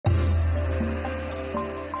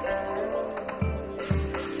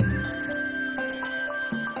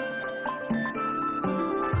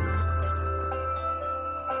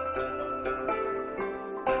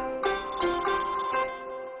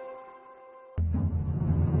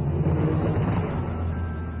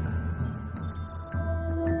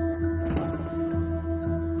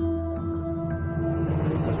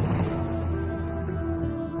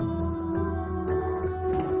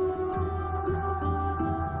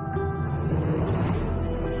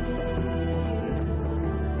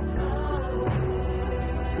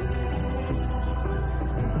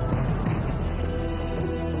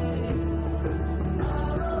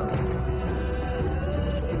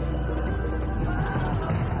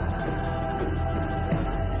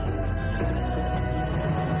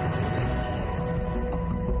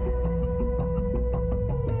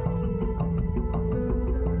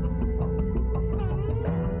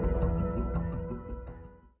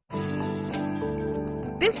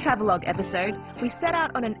This Travelogue episode, we set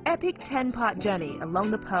out on an epic 10-part journey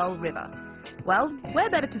along the Pearl River. Well,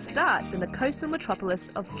 where better to start than the coastal metropolis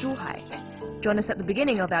of Zhuhai? Join us at the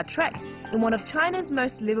beginning of our trek in one of China's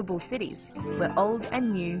most livable cities, where old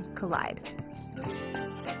and new collide.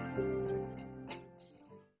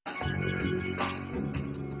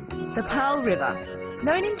 The Pearl River,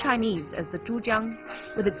 known in Chinese as the Zhujiang,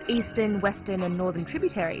 with its eastern, western and northern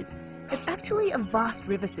tributaries, is actually a vast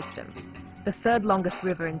river system, the third longest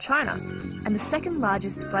river in China and the second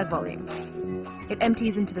largest by volume. It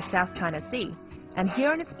empties into the South China Sea, and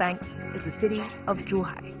here on its banks is the city of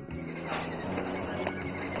Zhuhai.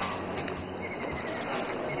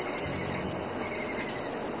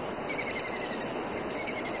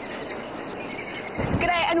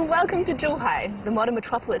 G'day and welcome to Zhuhai, the modern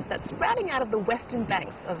metropolis that's sprouting out of the western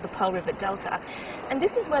banks of the Pearl River Delta. And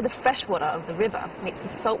this is where the freshwater of the river meets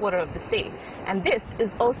the saltwater of the sea. And this is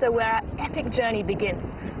also where our epic journey begins,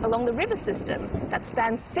 along the river system that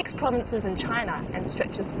spans 6 provinces in China and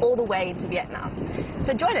stretches all the way to Vietnam.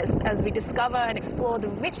 So join us as we discover and explore the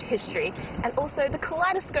rich history and also the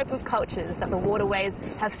kaleidoscope of cultures that the waterways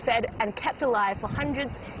have fed and kept alive for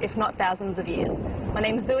hundreds, if not thousands of years. My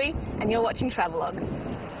name's Zhui, and you're watching Travelogue.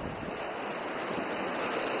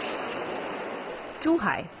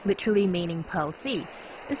 Zhuhai, literally meaning Pearl Sea,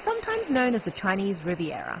 is sometimes known as the Chinese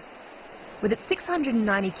Riviera. With its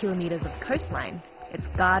 690 kilometers of coastline, its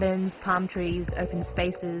gardens, palm trees, open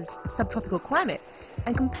spaces, subtropical climate,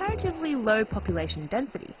 and comparatively low population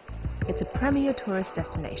density, it's a premier tourist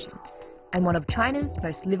destination and one of China's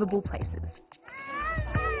most livable places.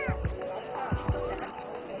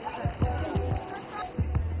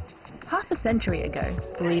 Half a century ago,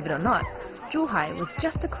 believe it or not, Zhuhai was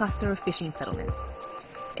just a cluster of fishing settlements.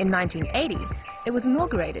 In 1980, it was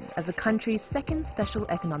inaugurated as the country's second special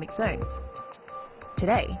economic zone.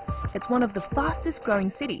 Today, it's one of the fastest growing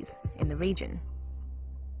cities in the region.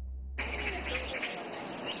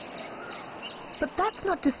 But that's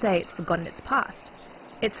not to say it's forgotten its past.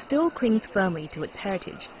 It still clings firmly to its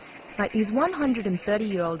heritage, like these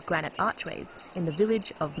 130-year-old granite archways in the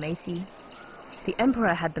village of Meisi. The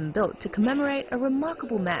emperor had them built to commemorate a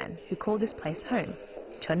remarkable man who called this place home,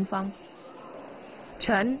 Chen.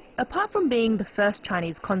 Chen, apart from being the first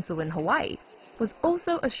Chinese consul in Hawaii, was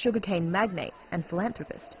also a sugarcane magnate and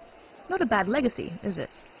philanthropist. Not a bad legacy, is it?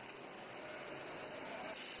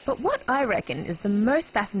 But what I reckon is the most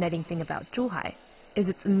fascinating thing about Zhuhai is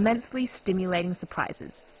its immensely stimulating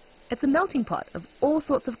surprises. It's a melting pot of all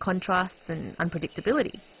sorts of contrasts and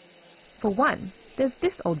unpredictability. For one, there's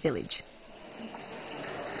this old village.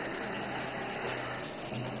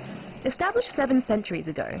 Established 7 centuries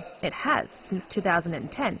ago, it has, since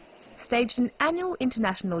 2010, staged an annual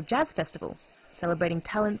international jazz festival celebrating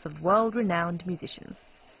talents of world-renowned musicians.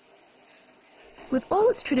 With all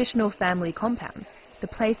its traditional family compounds, the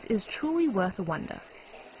place is truly worth a wander.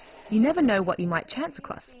 You never know what you might chance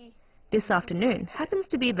across. This afternoon happens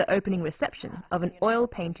to be the opening reception of an oil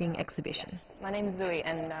painting exhibition. My name's Zhui,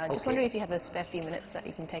 and just wondering if you have a spare few minutes that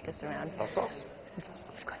you can take us around. Of course.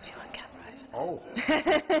 We've got you on camera. Oh.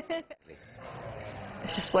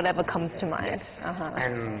 It's just whatever comes to mind. Yes.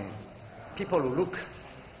 And people who look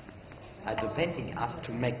at the painting have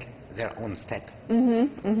to make their own step.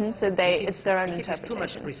 So it's their own interpretation. It's too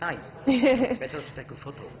much precise. It's better to take a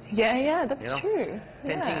photo. Yeah, that's true.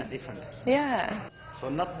 Painting is different. Yeah. So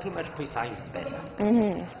not too much precise is better.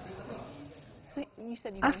 So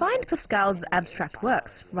I find Pascal's abstract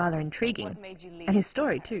works rather intriguing, and his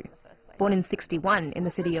story too. Born in '61 in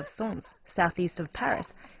the city of Sens, southeast of Paris,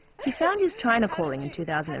 he found his China calling in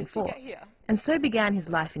 2004, and so began his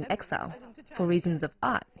life in exile, for reasons of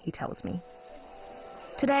art, he tells me.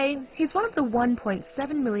 Today, he's one of the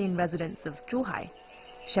 1.7 million residents of Zhuhai,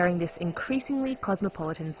 sharing this increasingly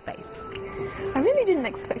cosmopolitan space. I really didn't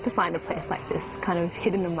expect to find a place like this, kind of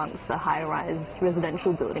hidden amongst the high-rise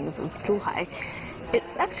residential buildings of Zhuhai. It's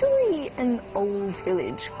actually an old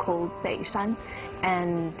village called Beishan,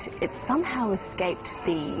 and it's somehow escaped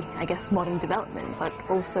the, I guess, modern development, but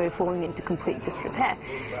also falling into complete disrepair.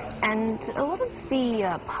 And a lot of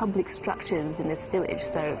the public structures in this village,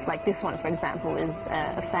 so like this one, for example, is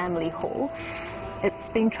a family hall.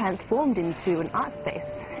 It's been transformed into an art space,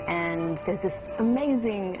 and there's this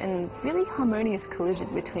amazing and really harmonious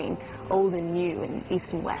collision between old and new and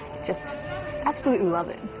east and west. Just absolutely love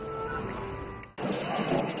it.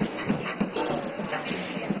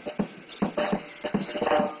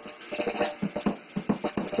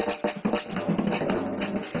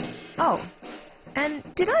 Oh, and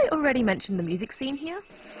did I already mention the music scene here?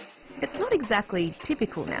 It's not exactly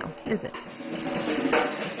typical now, is it?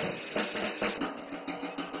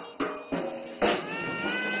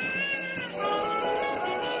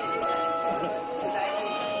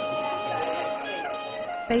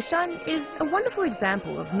 Beishan is a wonderful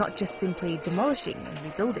example of not just simply demolishing and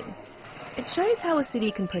rebuilding. It shows how a city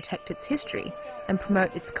can protect its history and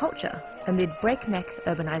promote its culture amid breakneck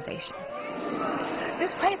urbanization.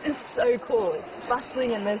 This place is so cool. It's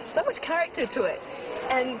bustling and there's so much character to it.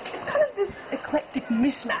 And it's kind of this eclectic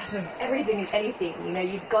mishmash of everything and anything. You know,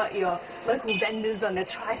 you've got your local vendors on their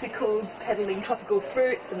tricycles peddling tropical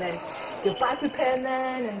fruits, and then your bike repair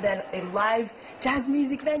man, and then a live jazz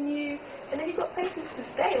music venue, and then you've got places to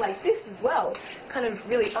stay like this as well. Kind of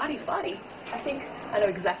really arty-farty. I think I know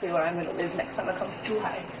exactly where I'm going to live next time I come to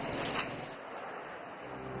Zhuhai.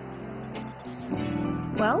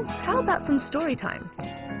 Well, how about some story time?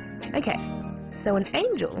 Okay, so an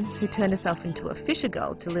angel who turned herself into a fisher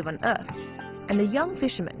girl to live on Earth, and a young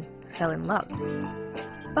fisherman fell in love.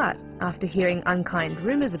 But after hearing unkind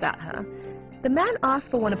rumours about her, the man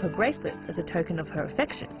asked for one of her bracelets as a token of her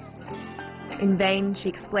affection. In vain, she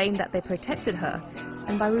explained that they protected her,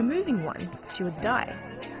 and by removing one, she would die.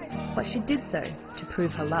 But she did so to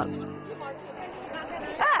prove her love.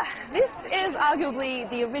 This is arguably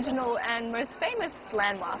the original and most famous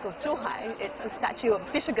landmark of Zhuhai. It's the statue of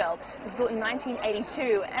Fisher Girl. It was built in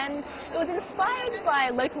 1982, and it was inspired by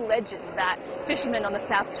a local legend that fishermen on the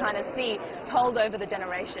South China Sea told over the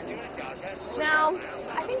generations. Now,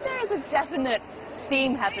 I think there is a definite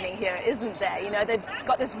theme happening here, isn't there? You know, they've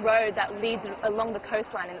got this road that leads along the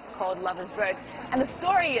coastline, and it's called Lover's Road. And the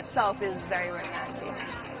story itself is very romantic.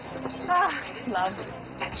 Love.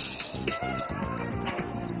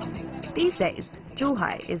 These days,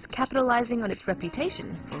 Zhuhai is capitalizing on its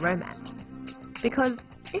reputation for romance. Because,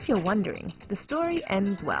 if you're wondering, the story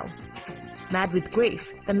ends well. Mad with grief,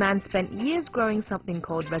 the man spent years growing something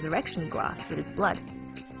called resurrection grass with his blood.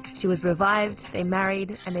 She was revived, they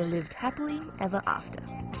married, and they lived happily ever after.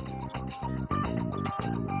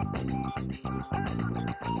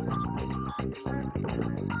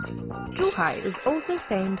 Zhuhai is also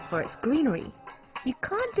famed for its greenery. You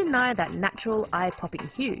can't deny that natural eye-popping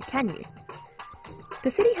hue, can you?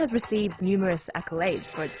 The city has received numerous accolades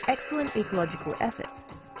for its excellent ecological efforts.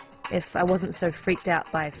 If I wasn't so freaked out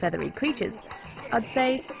by feathery creatures, I'd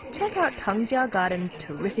say check out Tangjia Garden's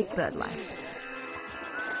terrific bird life.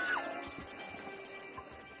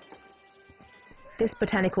 This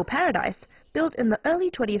botanical paradise, built in the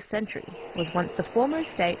early 20th century, was once the former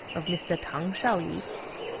estate of Mr. Tang Shaoyi.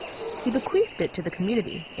 He bequeathed it to the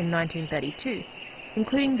community in 1932,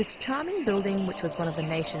 including this charming building which was one of the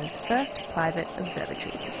nation's first private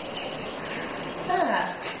observatories.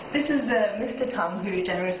 This is the Mr. Tang who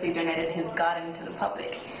generously donated his garden to the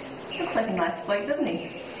public. Looks like a nice bloke, doesn't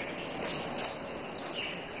he?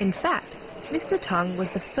 In fact, Mr. Tang was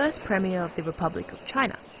the first Premier of the Republic of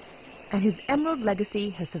China, and his emerald legacy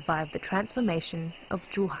has survived the transformation of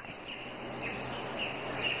Zhuhai.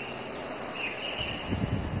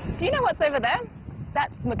 Do you know what's over there?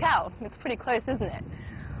 That's Macau. It's pretty close, isn't it?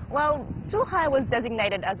 Well, Zhuhai was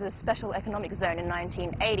designated as a special economic zone in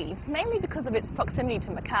 1980, mainly because of its proximity to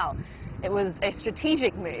Macau. It was a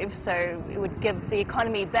strategic move, so it would give the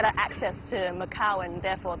economy better access to Macau and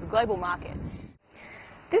therefore the global market.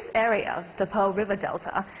 This area, the Pearl River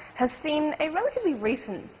Delta, has seen a relatively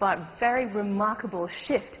recent but very remarkable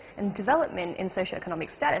shift and development in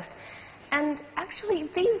socioeconomic status. And actually,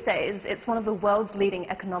 these days, it's one of the world's leading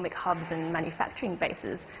economic hubs and manufacturing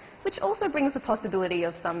bases, which also brings the possibility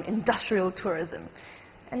of some industrial tourism.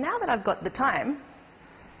 And now that I've got the time,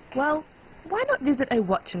 well, why not visit a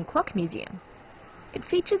watch and clock museum? It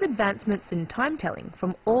features advancements in time-telling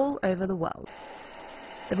from all over the world.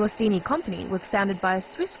 The Rossini Company was founded by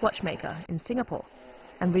a Swiss watchmaker in Singapore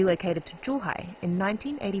and relocated to Zhuhai in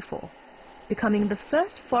 1984, becoming the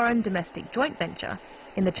first foreign domestic joint venture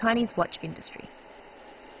in the Chinese watch industry.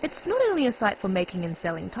 It's not only a site for making and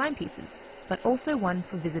selling timepieces, but also one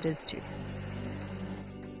for visitors too.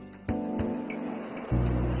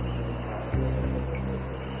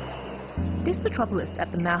 This metropolis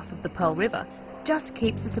at the mouth of the Pearl River just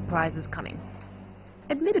keeps the surprises coming.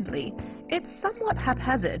 Admittedly, it's somewhat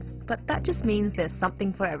haphazard, but that just means there's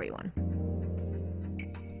something for everyone.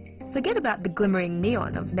 Forget about the glimmering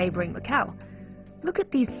neon of neighbouring Macau. Look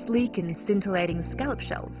at these sleek and scintillating scallop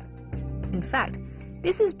shells. In fact,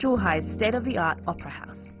 this is Zhuhai's state-of-the-art opera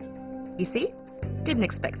house. You see? Didn't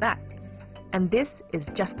expect that. And this is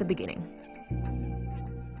just the beginning.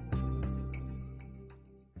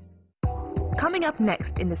 Coming up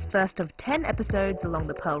next in this first of 10 episodes along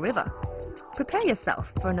the Pearl River, prepare yourself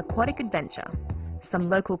for an aquatic adventure, some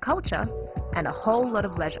local culture, and a whole lot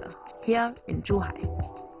of leisure here in Zhuhai.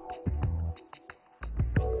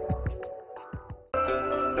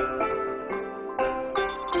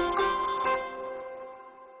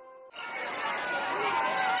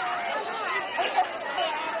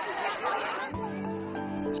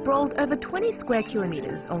 Held over 20 square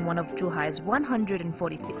kilometers on one of Zhuhai's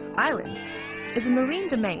 146 islands, is a marine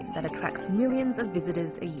domain that attracts millions of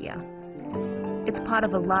visitors a year. It's part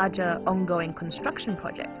of a larger, ongoing construction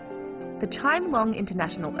project, the Chimelong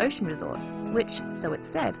International Ocean Resort, which, so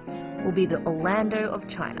it's said, will be the Orlando of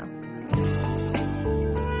China.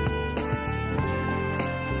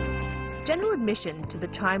 General admission to the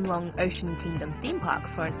Chimelong Ocean Kingdom theme park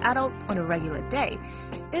for an adult on a regular day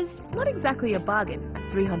is not exactly a bargain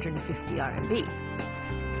at 350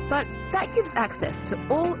 RMB. But that gives access to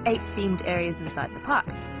all 8 themed areas inside the park,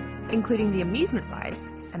 including the amusement rides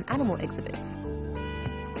and animal exhibits.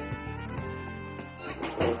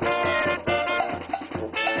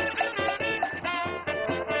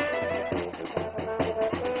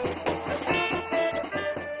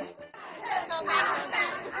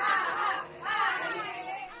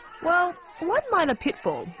 Well, one minor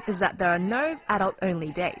pitfall is that there are no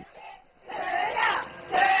adult-only days.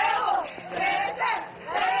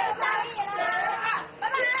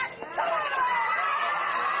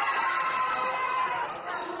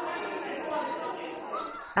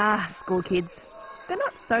 Ah, school kids. They're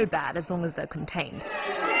not so bad as long as they're contained.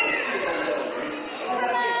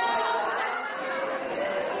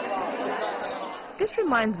 This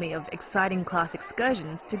reminds me of exciting class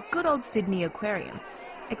excursions to good old Sydney Aquarium,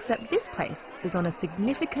 except this place is on a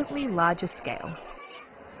significantly larger scale.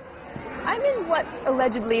 I'm in what's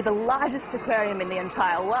allegedly the largest aquarium in the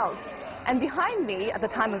entire world. And behind me, at the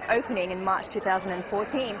time of opening in March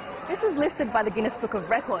 2014, this is listed by the Guinness Book of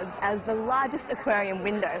Records as the largest aquarium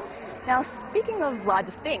window. Now, speaking of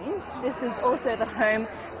largest things, this is also the home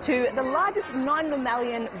to the largest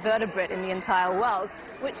non-mammalian vertebrate in the entire world,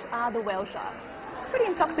 which are the whale sharks. It's pretty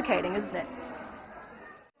intoxicating, isn't it?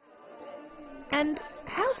 And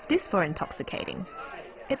how's this for intoxicating?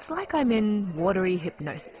 It's like I'm in watery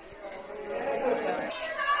hypnosis.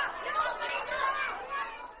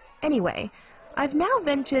 Anyway, I've now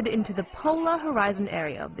ventured into the polar horizon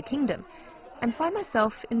area of the kingdom and find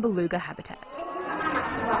myself in beluga habitat.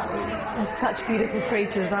 They're such beautiful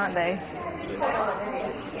creatures, aren't they?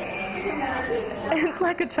 It's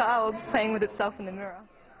like a child playing with itself in the mirror.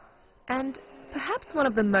 And perhaps one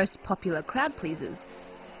of the most popular crowd pleasers,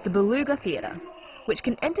 the Beluga Theatre, which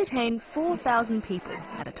can entertain 4,000 people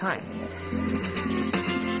at a time.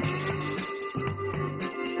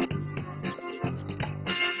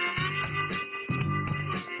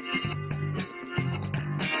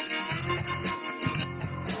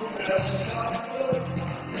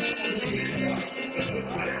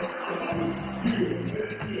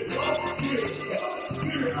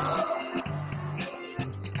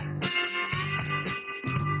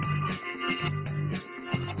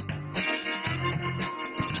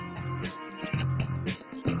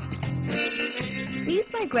 These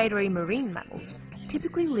migratory marine mammals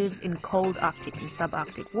typically live in cold Arctic and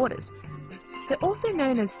subarctic waters. They're also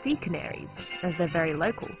known as sea canaries, as they're very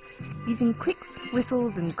local, using clicks,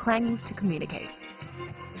 whistles and clangs to communicate.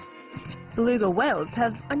 Beluga whales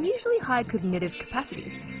have unusually high cognitive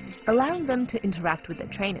capacities, allowing them to interact with their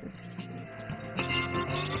trainers.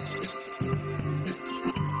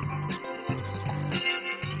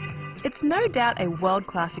 It's no doubt a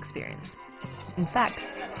world-class experience. In fact,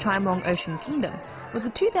 Chimelong Ocean Kingdom was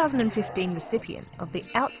the 2015 recipient of the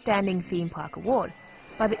Outstanding Theme Park Award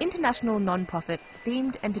by the International Non-Profit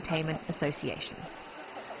Themed Entertainment Association.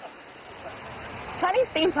 Chinese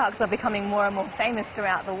theme parks are becoming more and more famous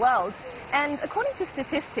throughout the world, and according to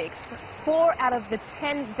statistics, 4 out of the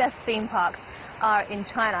 10 best theme parks are in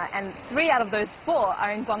China, and 3 out of those 4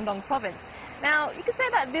 are in Guangdong province. Now, you could say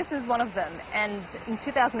that this is one of them, and in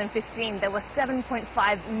 2015 there were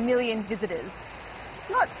 7.5 million visitors.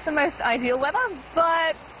 Not the most ideal weather,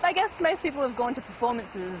 but I guess most people have gone to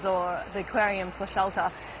performances or the aquarium for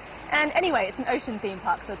shelter. And anyway, it's an ocean theme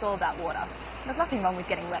park, so it's all about water. There's nothing wrong with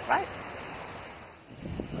getting wet, right?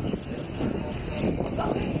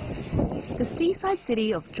 The seaside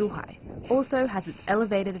city of Zhuhai also has its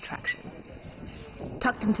elevated attractions.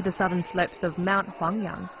 Tucked into the southern slopes of Mount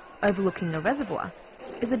Huangyang, overlooking a reservoir,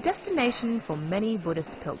 is a destination for many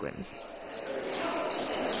Buddhist pilgrims.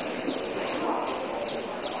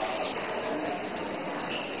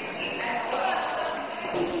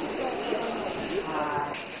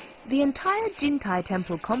 The entire Jintai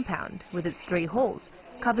temple compound, with its 3 halls,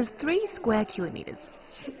 covers 3 square kilometers.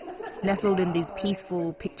 Nestled in these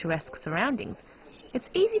peaceful, picturesque surroundings, it's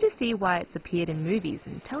easy to see why it's appeared in movies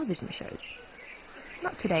and television shows.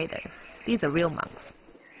 Not today, though. These are real monks.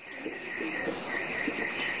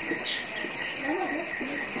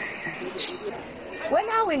 We're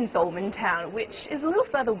now in Dolmen town, which is a little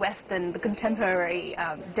further west than the contemporary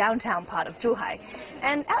downtown part of Zhuhai.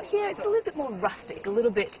 And out here it's a little bit more rustic, a little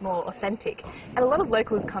bit more authentic. And a lot of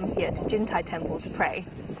locals come here to Zhuhai temple to pray.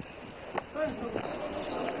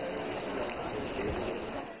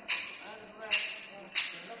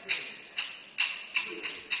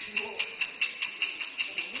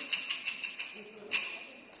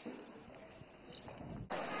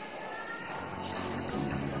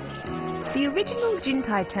 The original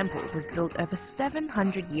Zhuhai temple was built over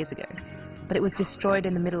 700 years ago, but it was destroyed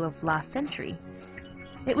in the middle of last century.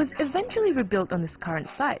 It was eventually rebuilt on this current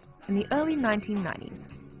site in the early 1990s.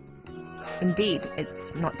 Indeed,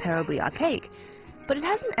 it's not terribly archaic, but it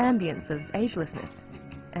has an ambience of agelessness,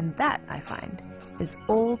 and that, I find, is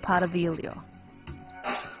all part of the allure.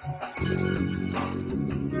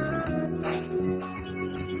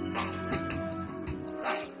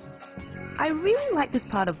 I really like this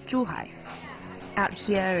part of Zhuhai. Out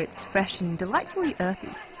here, it's fresh and delightfully earthy,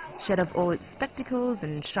 shed of all its spectacles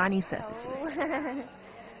and shiny surfaces.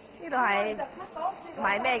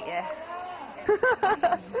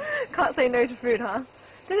 Can't say no to food, huh?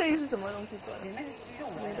 这个又是什么东西做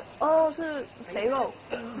的？哦，是肥肉。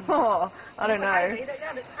哦 I don't know.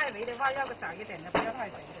 太肥的话要个少一点的，不要太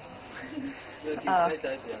肥的。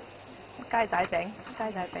雞仔餅，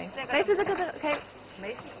雞仔餅。你食這個，OK。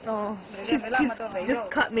 Oh, just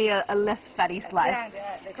cut me a less fatty slice,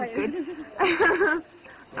 which is good.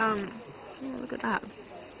 Yeah, look at that.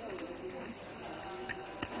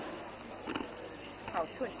 好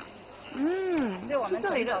脆。是我们这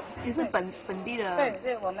里的，也是本地的。对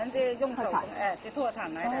对，我们这用手是拓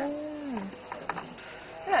产来的。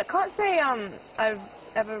Yeah, I can't say I've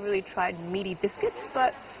ever really tried meaty biscuits,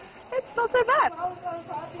 but it's not so bad.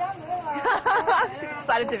 She's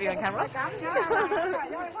excited to be on camera.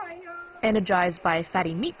 Energized by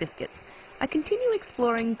fatty meat biscuits, I continue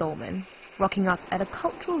exploring Dolmen, rocking up at a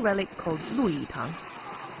cultural relic called Luyitang.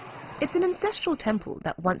 It's an ancestral temple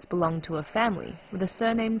that once belonged to a family with a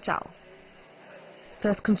surname Zhao.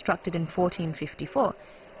 First constructed in 1454,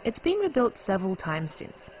 it's been rebuilt several times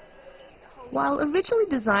since. While originally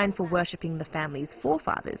designed for worshipping the family's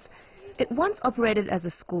forefathers, it once operated as a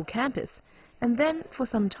school campus, and then, for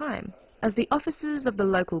some time, as the offices of the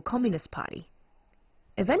local Communist Party.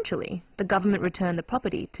 Eventually, the government returned the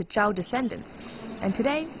property to Zhao descendants, and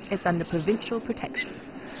today it's under provincial protection.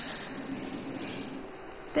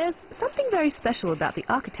 There's something very special about the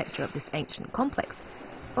architecture of this ancient complex,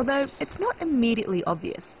 although it's not immediately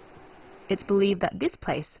obvious. It's believed that this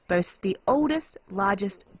place boasts the oldest,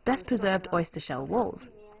 largest, best-preserved oyster shell walls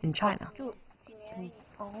in China.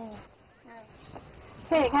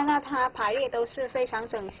 可以看到它排列都是非常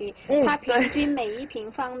整齐，它平均每一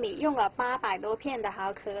平方米用了800多片的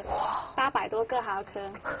蚝壳，800多个蚝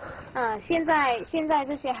壳。现在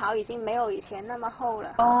这些蚝已经没有以前那么厚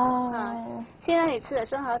了。现在你吃的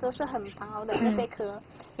生蚝都是很薄的那些壳，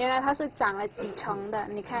原来它是长了几层的。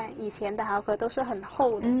你看以前的蚝壳都是很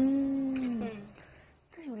厚的。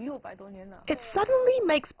这有600多年了。It suddenly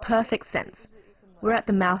makes perfect sense. We're at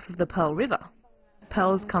the mouth of the Pearl River.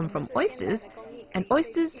 Pearls come from oysters, and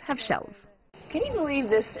oysters have shells. Can you believe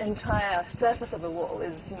this entire surface of the wall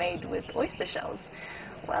is made with oyster shells?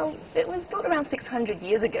 Well, it was built around 600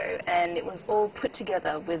 years ago, and it was all put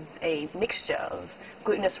together with a mixture of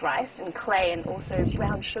glutinous rice and clay and also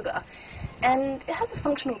brown sugar. And it has a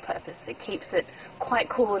functional purpose. It keeps it quite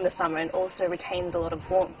cool in the summer and also retains a lot of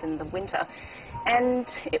warmth in the winter. And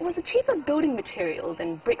it was a cheaper building material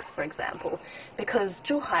than bricks, for example, because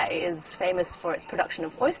Zhuhai is famous for its production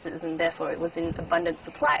of oysters, and therefore it was in abundant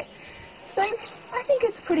supply. So I think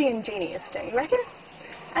it's pretty ingenious, don't you reckon?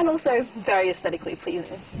 And also very aesthetically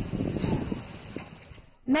pleasing.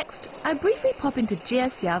 Next, I briefly pop into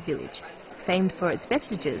Jiexia village, famed for its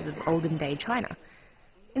vestiges of olden-day China.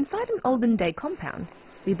 Inside an olden-day compound,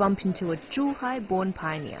 we bump into a Zhuhai-born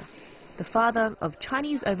pioneer, the father of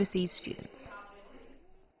Chinese overseas students.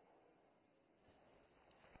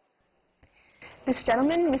 This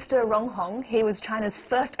gentleman, Mr. Rong Hong, he was China's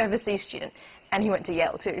first overseas student, and he went to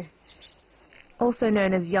Yale too. Also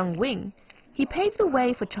known as Young Wing, he paved the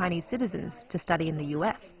way for Chinese citizens to study in the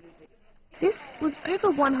US. This was over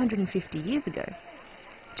 150 years ago.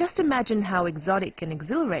 Just imagine how exotic and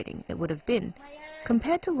exhilarating it would have been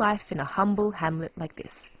compared to life in a humble hamlet like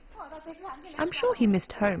this. I'm sure he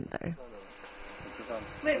missed home, though.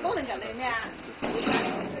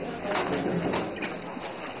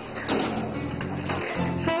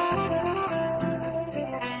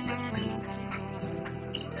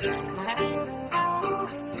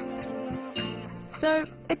 So,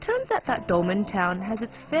 it turns out that Dolmen town has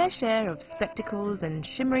its fair share of spectacles and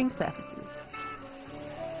shimmering surfaces.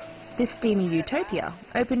 This steamy utopia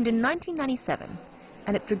opened in 1997,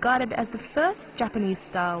 and it's regarded as the first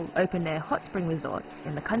Japanese-style open-air hot spring resort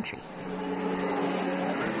in the country.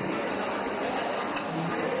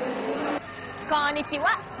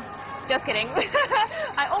 Konnichiwa! Just kidding.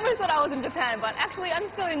 I almost thought I was in Japan, but actually I'm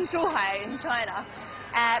still in Zhuhai in China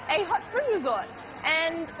at a hot spring resort.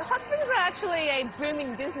 And hot springs are actually a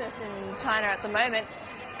booming business in China at the moment.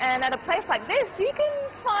 And at a place like this, you can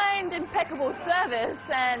find impeccable service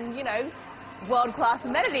and, you know, world-class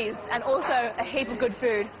amenities and also a heap of good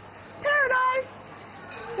food. Paradise!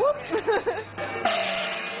 Whoops!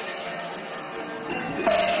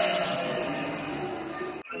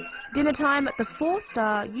 Dinner time at the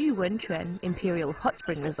 4-star Yu Wenquan Imperial Hot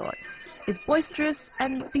Spring Resort is boisterous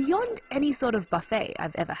and beyond any sort of buffet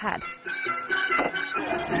I've ever had.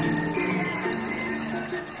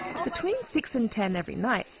 Between 6 and 10 every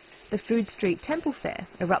night, the Food Street Temple Fair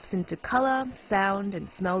erupts into colour, sound and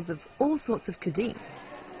smells of all sorts of cuisine,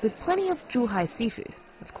 with plenty of Zhuhai seafood,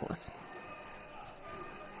 of course.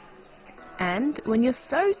 And when you're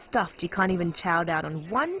so stuffed you can't even chow down on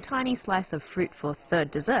one tiny slice of fruit for third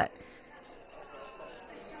dessert,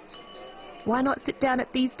 why not sit down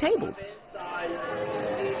at these tables?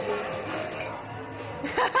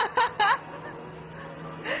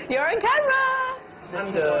 You're on camera!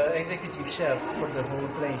 I'm the executive chef for the whole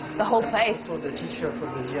place. The whole place? Also the teacher for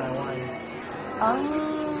the DIY.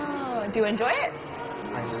 Oh, do you enjoy it?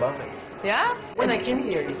 I love it. Yeah? When I came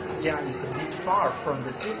here, it's a bit far from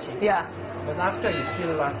the city. Yeah. But after you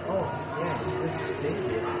feel like, oh, yeah, it's good to stay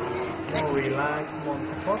here. More relaxed, more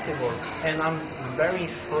comfortable. And I'm very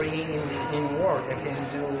free in work. I can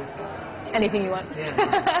do anything you want. Yeah.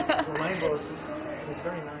 So my boss is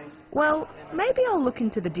very nice. Well, maybe I'll look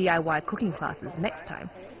into the DIY cooking classes next time,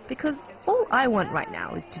 because all I want right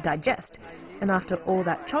now is to digest, and after all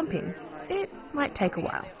that chomping, it might take a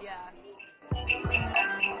while.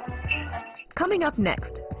 Coming up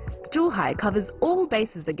next, Zhuhai covers all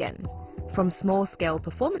bases again, from small-scale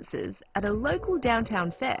performances at a local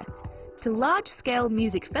downtown fair to large-scale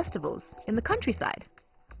music festivals in the countryside.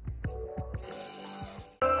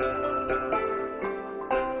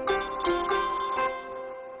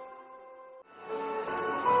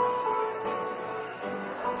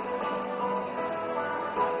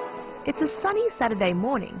 It's a sunny Saturday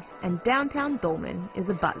morning and downtown Dolmen is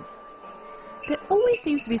abuzz. There always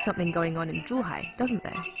seems to be something going on in Zhuhai, doesn't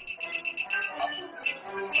there?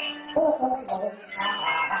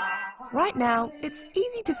 Right now, it's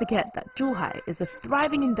easy to forget that Zhuhai is a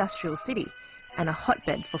thriving industrial city and a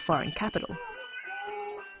hotbed for foreign capital.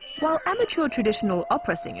 While amateur traditional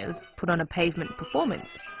opera singers put on a pavement performance,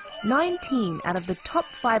 19 out of the top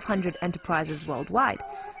 500 enterprises worldwide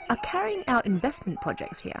are carrying out investment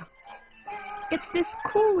projects here. It's this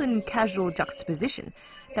cool and casual juxtaposition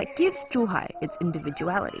that gives Zhuhai its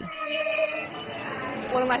individuality.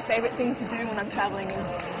 One of my favourite things to do when I'm travelling is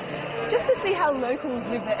just to see how locals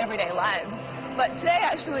live their everyday lives. But today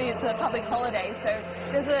actually it's a public holiday, so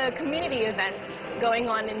there's a community event going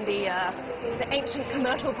on in the ancient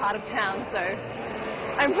commercial part of town, so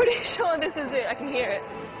I'm pretty sure this is it. I can hear it.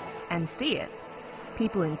 And see it.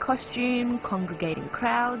 People in costume, congregating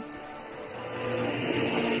crowds.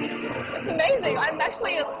 It's amazing. I'm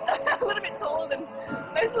actually a little bit taller than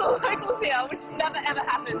most of the locals here, which never ever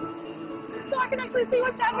happens. So I can actually see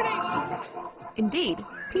what's happening. Indeed,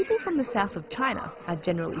 people from the south of China are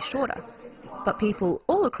generally shorter, but people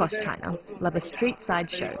all across China love a street-side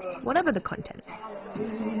show, whatever the content.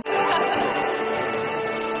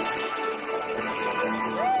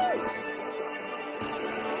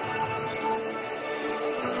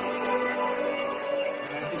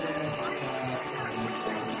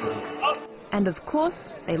 And of course,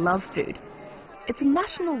 they love food. It's a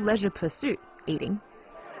national leisure pursuit, eating.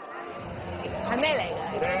 还没嚟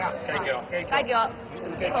嘅。盖脚。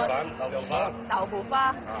豆腐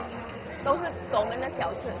花。都是斗门的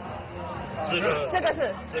小吃。这个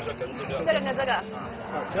是。这个跟这个。这个跟这个。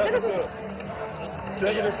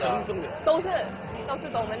这个是。都是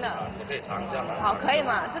斗门的。你可以尝一下嘛。好，可以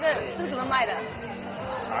嘛？这个怎么卖的？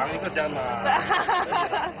尝一个先嘛。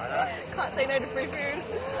Can't say no to free food.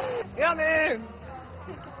 Yummy!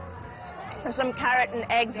 There's some carrot and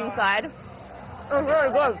eggs inside. Oh,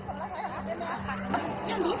 very good.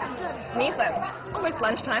 Miso. Almost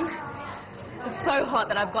lunchtime. It's so hot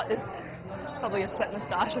that I've got this, probably a sweat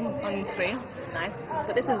moustache on screen. Nice.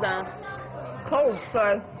 But this is cold,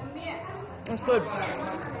 so it's good.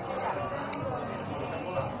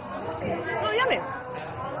 Oh, yummy.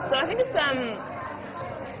 So I think it's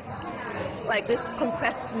like this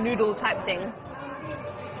compressed noodle type thing.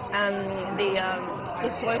 And the the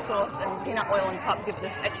soy sauce and peanut oil on top give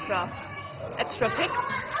this extra kick.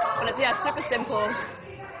 But it's, yeah, super simple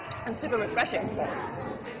and super refreshing.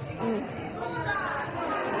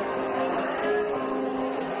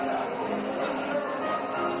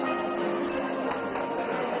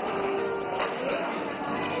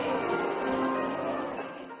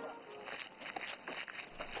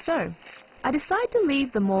 So, I decide to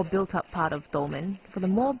leave the more built-up part of Dolmen for the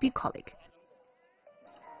more bucolic.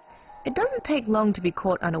 It doesn't take long to be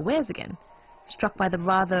caught unawares again, struck by the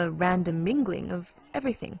rather random mingling of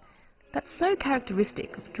everything that's so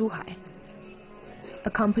characteristic of Zhuhai.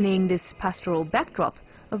 Accompanying this pastoral backdrop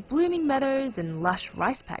of blooming meadows and lush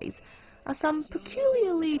rice paddies are some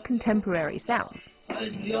peculiarly contemporary sounds.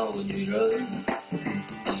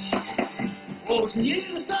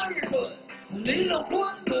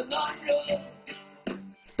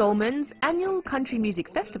 Dolmen's annual country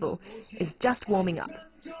music festival is just warming up,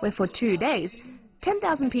 where for 2 days,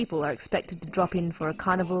 10,000 people are expected to drop in for a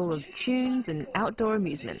carnival of tunes and outdoor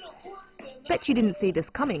amusement. Bet you didn't see this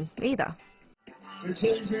coming, either. A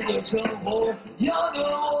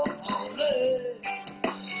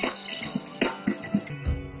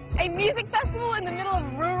music festival in the middle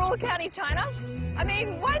of rural county China? I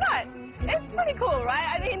mean, why not? It's pretty cool,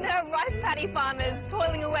 right? I mean, there are rice paddy farmers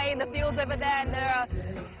toiling away in the fields over there, and there are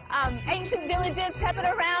ancient villages peppered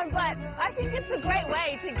around, but I think it's a great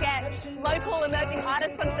way to get local emerging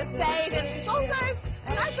artists onto the stage, and it's also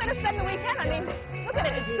a nice way to spend the weekend. I mean, look at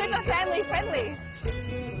it, it's super family friendly.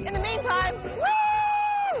 In the meantime, woo!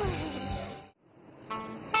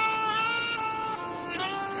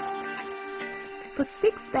 For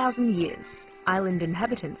 6,000 years, island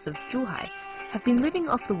inhabitants of Zhuhai have been living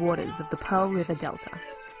off the waters of the Pearl River Delta.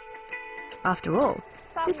 After all,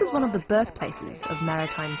 this is one of the birthplaces of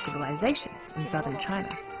maritime civilization in southern China.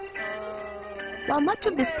 While much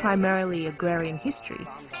of this primarily agrarian history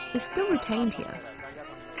is still retained here,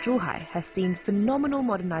 Zhuhai has seen phenomenal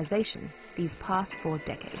modernization these past 4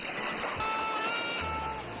 decades.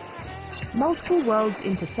 Multiple worlds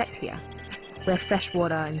intersect here, where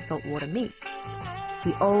freshwater and saltwater meet.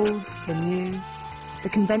 The old, the new, the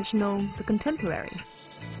conventional, the contemporary.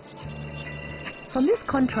 From this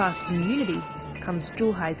contrast and unity comes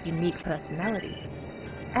Zhuhai's unique personality,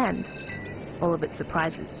 and all of its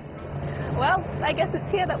surprises. Well, I guess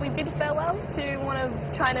it's here that we bid farewell to one of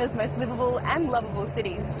China's most livable and lovable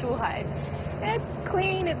cities, Zhuhai. It's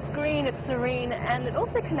clean, it's green, it's serene, and it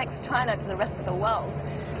also connects China to the rest of the world.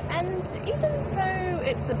 And even though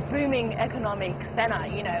it's a booming economic center,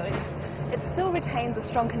 you know, it still retains a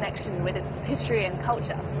strong connection with its history and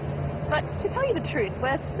culture. But to tell you the truth,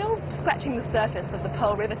 we're still scratching the surface of the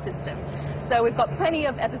Pearl River system, so we've got plenty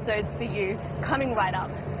of episodes for you coming right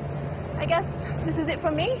up. I guess this is it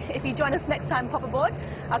from me. If you join us next time, pop aboard.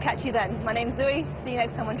 I'll catch you then. My name's Zhui. See you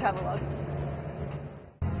next time on Travelogue.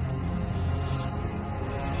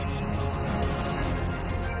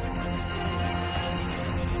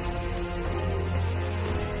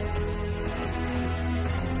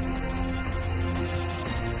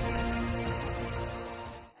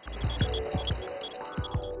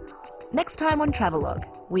 Next time on Travelogue,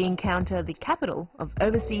 we encounter the capital of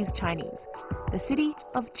overseas Chinese, the city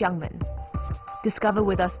of Jiangmen. Discover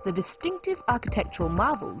with us the distinctive architectural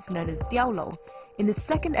marvels known as Diaolo in the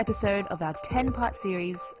second episode of our 10-part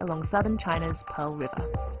series along southern China's Pearl River.